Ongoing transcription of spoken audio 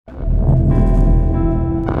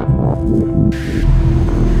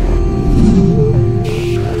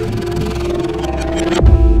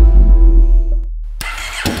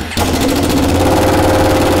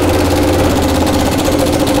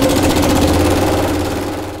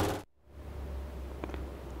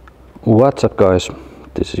What's up guys,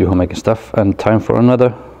 this is Juho making stuff and time for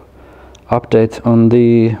another update on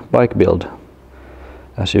the bike build.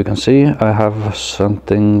 As you can see, I have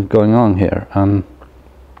something going on here.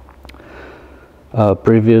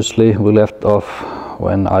 Previously we left off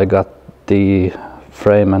when I got the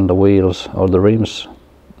frame and the wheels or the rims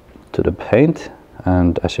to the paint,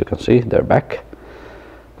 and as you can see they're back.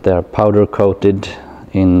 They're powder coated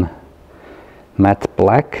in matte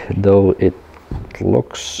black, though it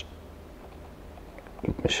looks,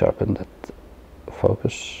 let me sharpen that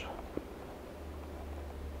focus.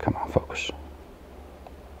 Come on, focus.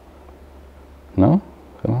 No?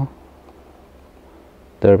 Come on.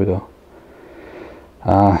 There we go.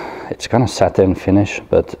 It's kind of satin finish,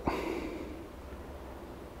 but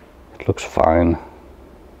it looks fine.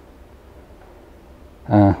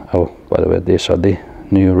 Oh, by the way, these are the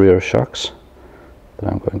new rear shocks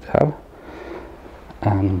that I'm going to have.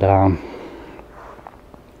 And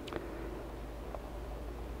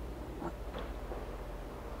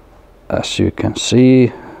as you can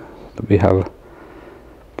see, we have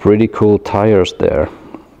pretty cool tires there.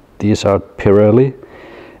 These are Pirelli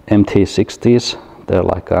MT60s. They're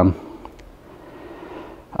like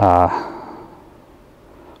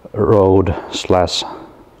road slash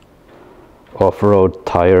off-road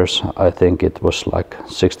tires. I think it was like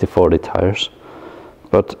 60/40 tires,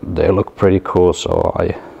 but they look pretty cool, so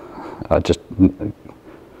I just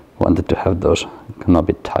wanted to have those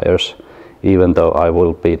knobby tires, even though I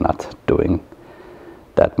will be not doing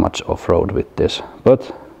that much off-road with this.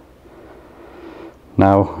 But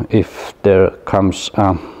now if there comes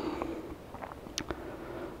a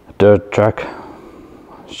dirt track,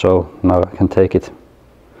 so now I can take it,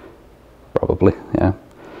 probably, yeah.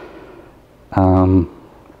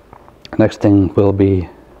 Next thing will be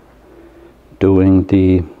doing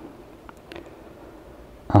the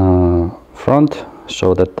front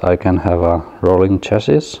so that I can have a rolling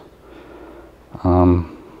chassis.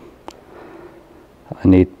 I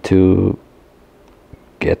need to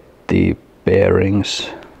get the bearings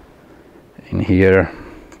in here.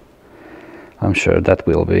 I'm sure that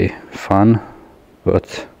will be fun,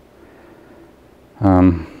 but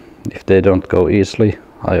if they don't go easily,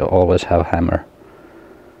 I always have hammer.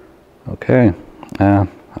 Okay.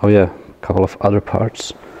 Oh yeah, a couple of other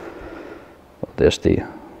parts. There's the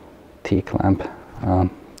T-clamp.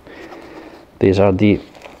 These are the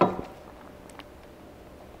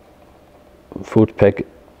foot peg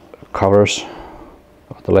covers,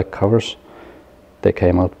 or the leg covers. They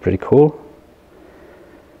came out pretty cool.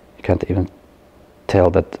 You can't even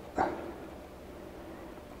tell that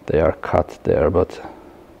they are cut there, but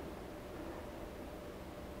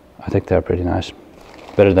I think they're pretty nice.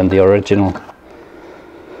 Better than the original.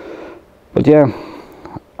 But yeah,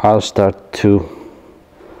 I'll start to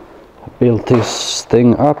build this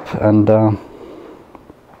thing up and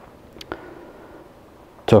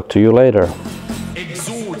talk to you later.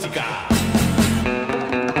 Exotica.